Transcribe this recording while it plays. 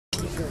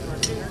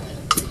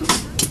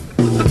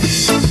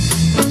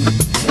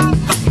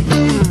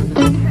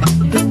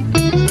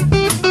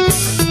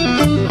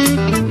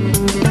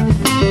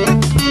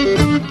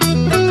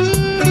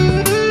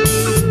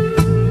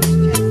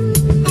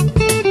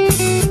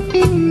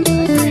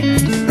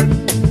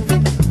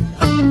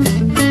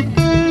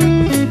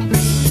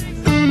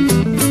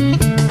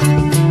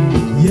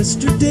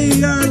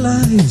Yesterday our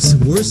lives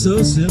were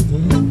so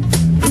simple.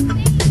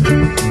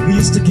 We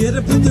used to get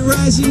up with the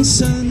rising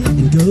sun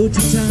and go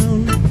to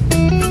town.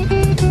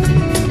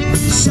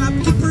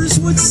 Shopkeepers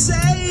would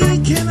say,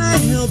 "Can I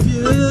help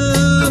you?"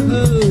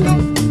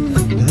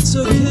 That's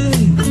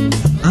okay,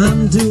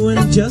 I'm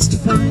doing just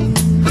fine.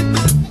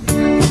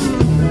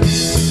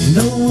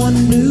 No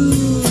one knew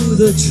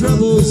the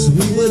troubles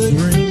we would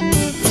bring.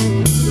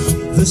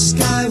 The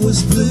sky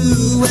was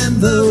blue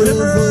and the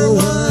river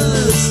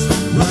was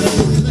running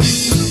clean.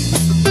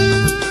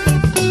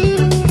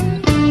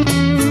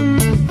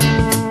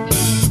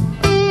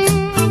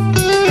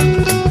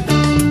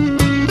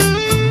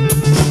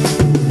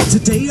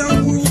 Today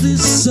our world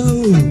is so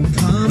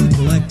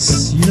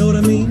complex, you know what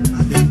I mean?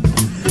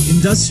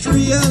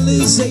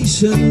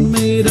 Industrialization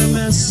made a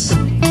mess.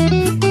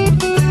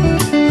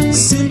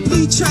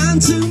 Simply trying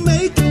to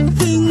make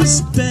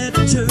things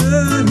better.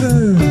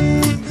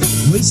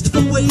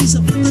 Wasteful ways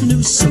of putting the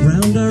noose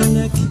around our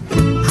neck.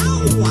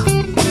 Ow!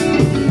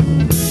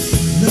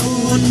 No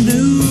one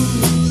knew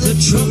the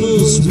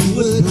troubles we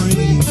would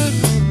bring.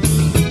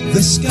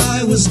 The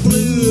sky was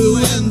blue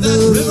and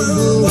the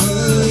river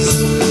was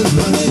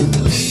running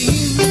clean.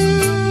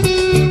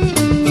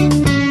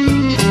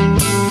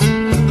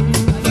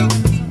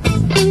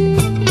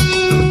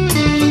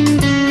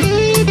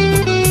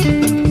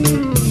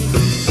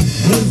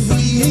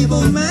 Every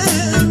able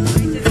man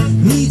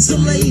needs a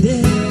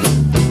lady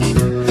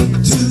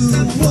to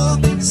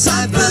walk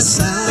side by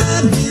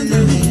side, hand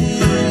in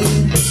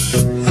hand.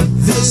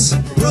 This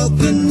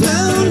broken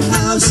down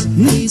house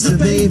needs a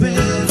baby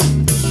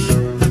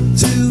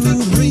to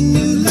bring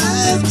new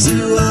life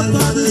to our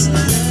father's land.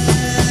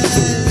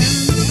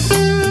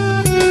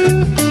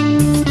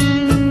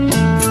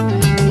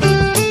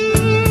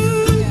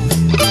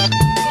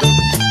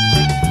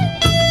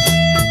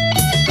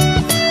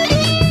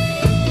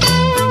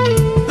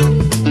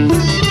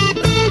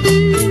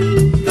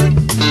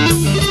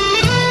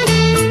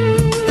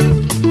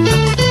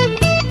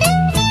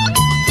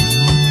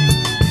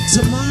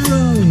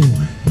 Tomorrow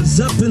is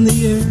up in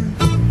the air.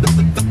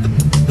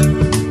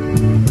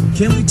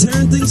 Can we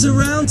turn things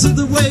around to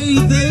the way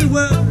they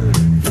were?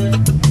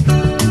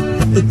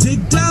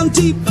 Dig down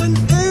deep and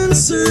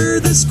answer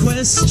this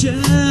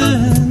question.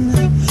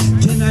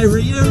 Can I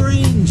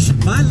rearrange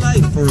my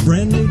life for a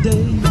brand new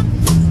day?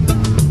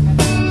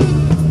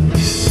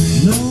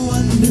 No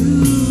one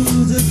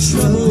knew the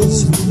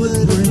troubles we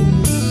would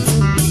bring.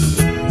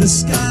 The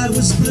sky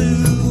was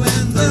blue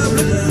and the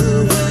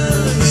river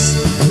was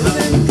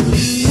running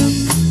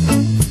clean.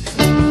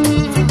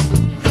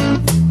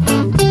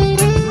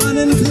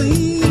 Running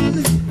clean.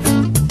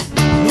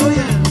 Oh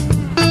yeah.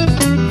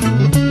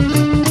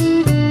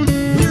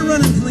 We're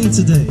running clean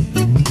today.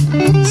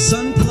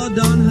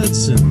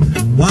 Sunplugged-On-Hudson.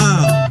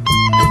 Wow.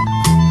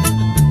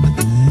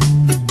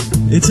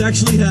 It's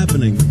actually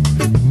happening.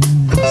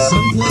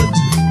 Sunplugged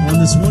on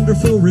this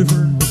wonderful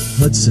river,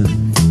 Hudson.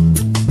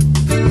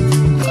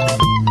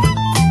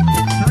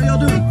 How are y'all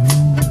doing?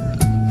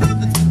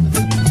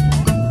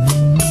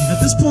 At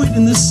this point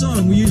in this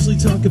song, we usually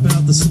talk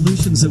about the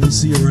solutions that we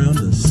see around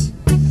us.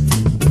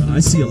 I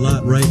see a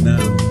lot right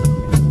now.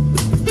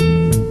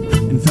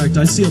 In fact,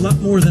 I see a lot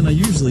more than I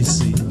usually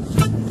see.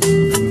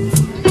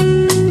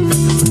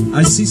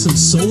 I see some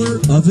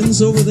solar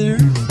ovens over there.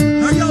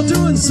 How y'all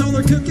doing,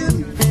 solar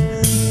cooking?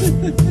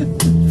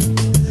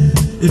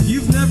 If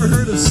you've never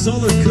heard of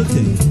solar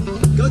cooking,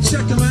 go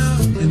check them out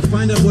and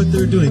find out what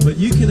they're doing. But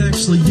you can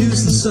actually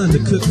use the sun to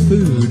cook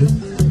food,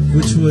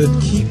 which would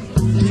keep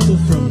people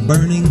from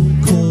burning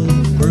coal,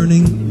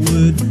 burning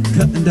wood,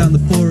 cutting down the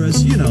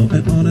forest, you know,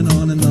 and on and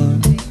on and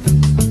on.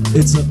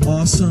 It's an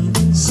awesome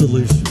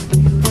solution.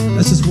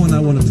 That's just one I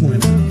want to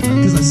point out,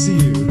 because I see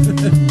you.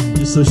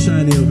 You're so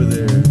shiny over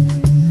there.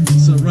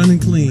 So running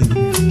clean.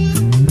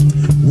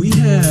 We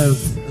have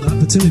an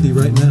opportunity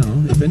right now.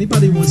 If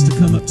anybody wants to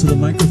come up to the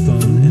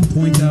microphone and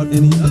point out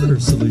any other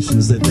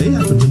solutions that they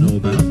happen to know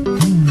about,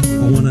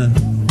 I want to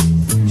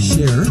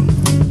share.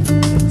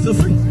 Feel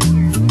free.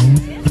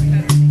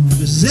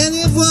 Does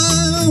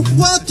anyone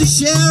want to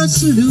share a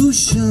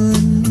solution?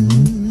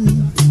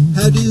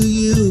 How do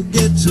you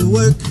get to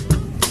work?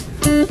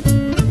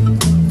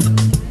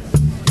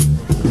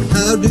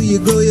 How do you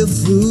grow your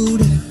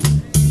food?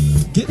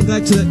 Getting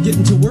back to that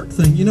getting to work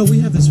thing, you know,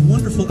 we have this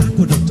wonderful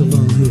aqueduct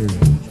along here.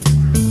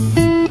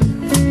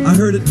 I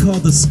heard it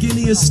called the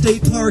skinniest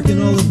state park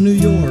in all of New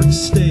York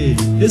State.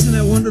 Isn't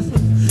that wonderful?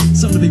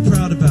 Something to be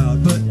proud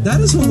about. But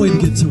that is one way to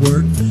get to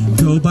work.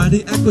 Go by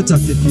the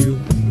aqueduct if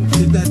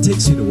that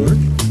takes you to work.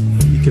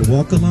 You can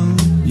walk along,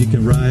 you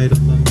can ride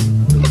along.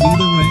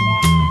 Either way,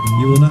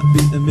 you will not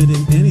be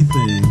emitting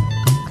anything.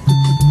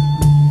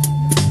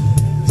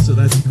 So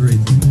that's a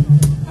great thing.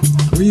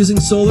 We're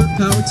using solar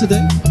power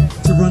today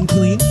to run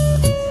clean.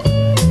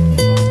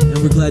 And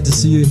we're glad to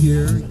see you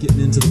here getting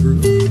into the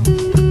groove.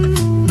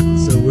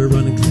 So we're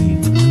running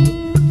clean.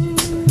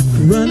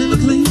 Running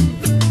clean.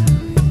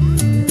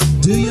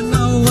 Do you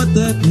know what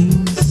that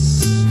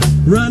means?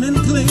 Running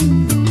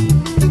clean.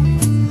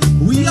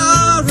 We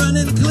are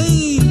running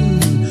clean.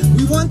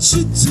 We want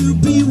you to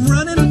be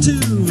running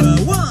too.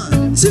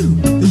 1, 2,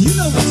 you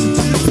know what to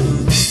do.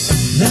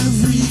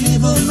 Every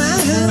evil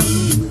man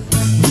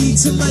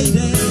needs a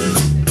lady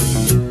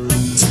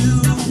to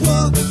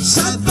walk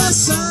side by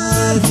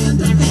side,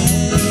 hand in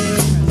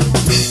hand.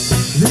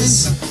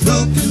 This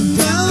broken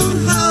down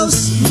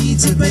house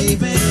needs a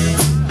baby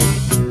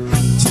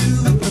to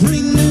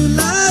bring new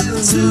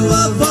life to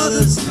our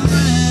father's land.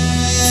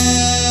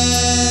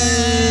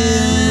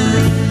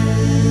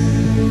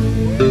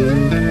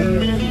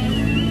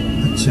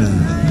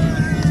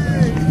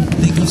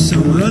 Thank you so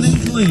much. Running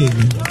clean.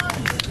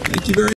 Thank you very much.